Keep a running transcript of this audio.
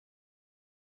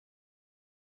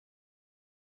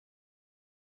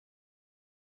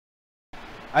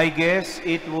I guess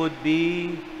it would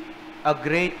be a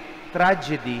great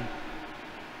tragedy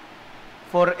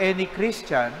for any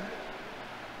Christian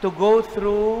to go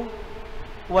through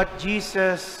what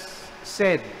Jesus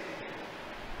said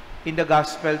in the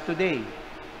gospel today.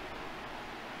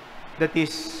 That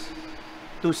is,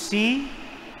 to see,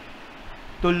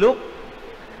 to look,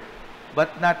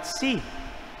 but not see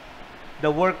the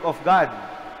work of God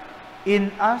in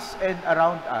us and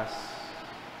around us.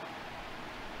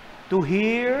 To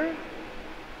hear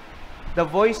the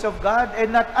voice of God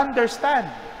and not understand.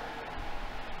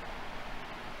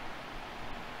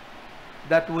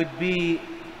 That would be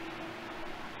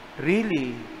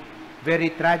really very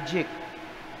tragic.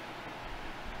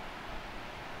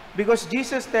 Because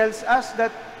Jesus tells us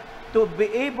that to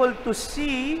be able to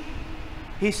see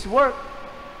His work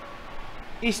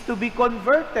is to be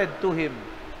converted to Him.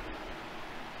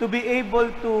 To be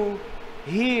able to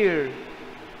hear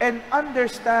and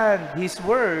understand His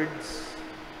words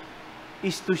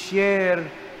is to share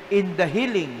in the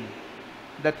healing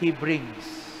that He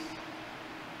brings.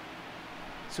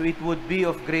 So it would be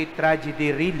of great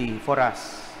tragedy really for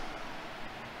us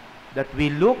that we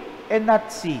look and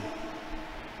not see,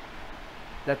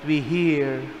 that we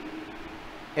hear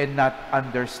and not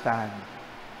understand.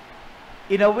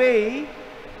 In a way,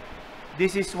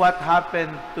 this is what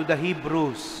happened to the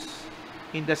Hebrews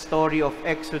in the story of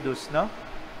Exodus, no?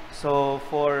 So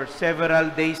for several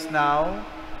days now,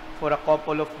 for a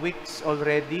couple of weeks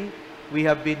already, we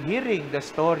have been hearing the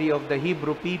story of the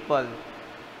Hebrew people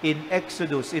in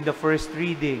Exodus in the first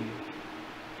reading.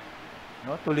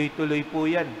 No? Tuloy-tuloy po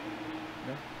yan.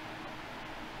 No?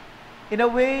 In a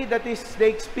way, that is the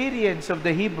experience of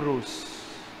the Hebrews.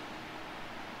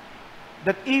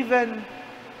 That even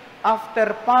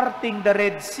after parting the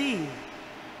Red Sea,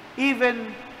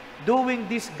 even doing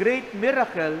this great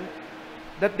miracle,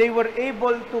 that they were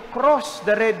able to cross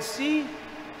the Red Sea,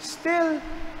 still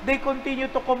they continue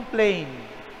to complain.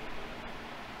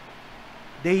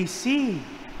 They see,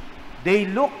 they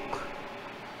look,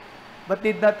 but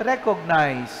did not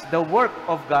recognize the work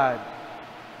of God.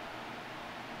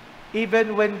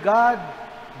 Even when God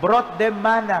brought them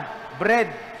manna,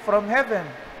 bread from heaven,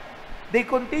 they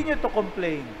continue to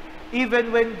complain.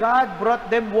 Even when God brought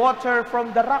them water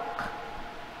from the rock,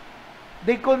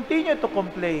 they continue to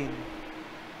complain.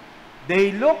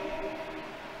 They looked,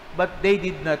 but they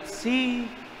did not see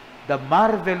the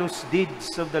marvelous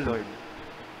deeds of the Lord.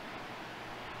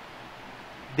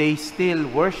 They still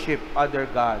worship other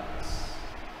gods.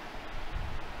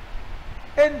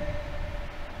 And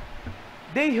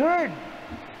they heard.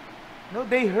 No,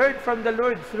 they heard from the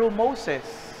Lord through Moses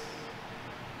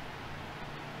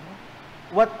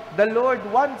what the Lord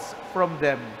wants from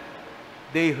them.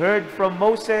 They heard from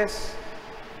Moses,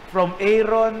 from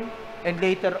Aaron, and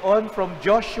later on from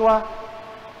Joshua.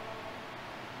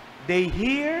 They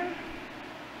hear,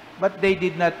 but they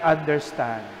did not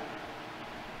understand.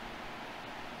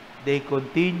 They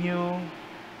continue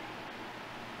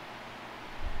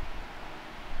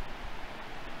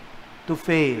to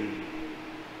fail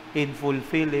in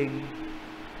fulfilling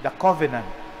the covenant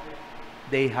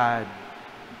they had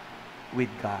with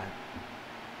God.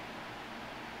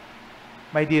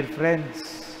 My dear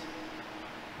friends,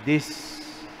 this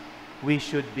we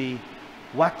should be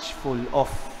watchful of.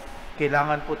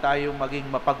 Kailangan po tayong maging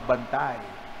mapagbantay.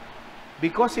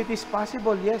 Because it is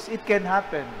possible, yes, it can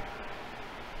happen,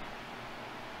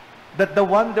 that the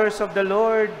wonders of the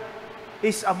Lord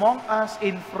is among us,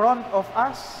 in front of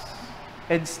us,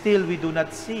 and still we do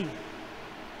not see.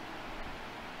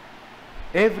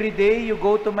 Every day you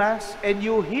go to Mass and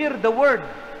you hear the Word.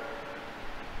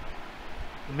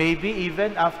 Maybe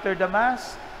even after the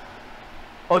Mass,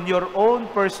 on your own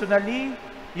personally,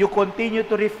 you continue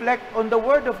to reflect on the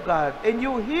Word of God and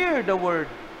you hear the Word.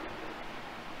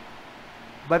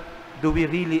 But do we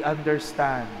really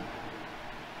understand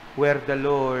where the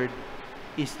Lord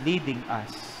is leading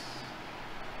us?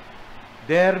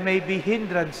 There may be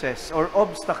hindrances or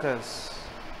obstacles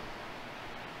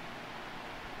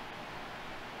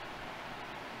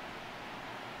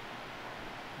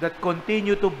that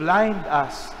continue to blind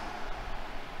us,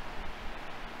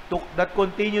 that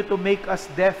continue to make us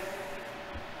deaf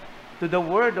to the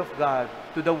Word of God,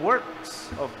 to the works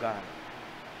of God.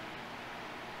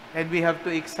 And we have to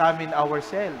examine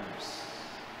ourselves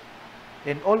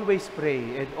and always pray,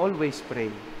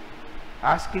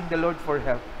 asking the Lord for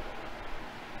help,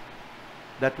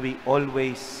 that we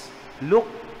always look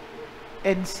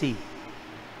and see,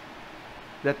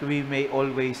 that we may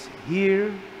always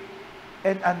hear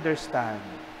and understand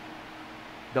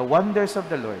the wonders of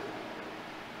the Lord,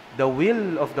 the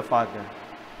will of the Father,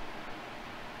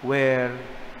 where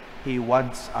He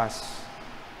wants us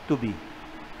to be.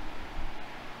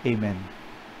 Amen.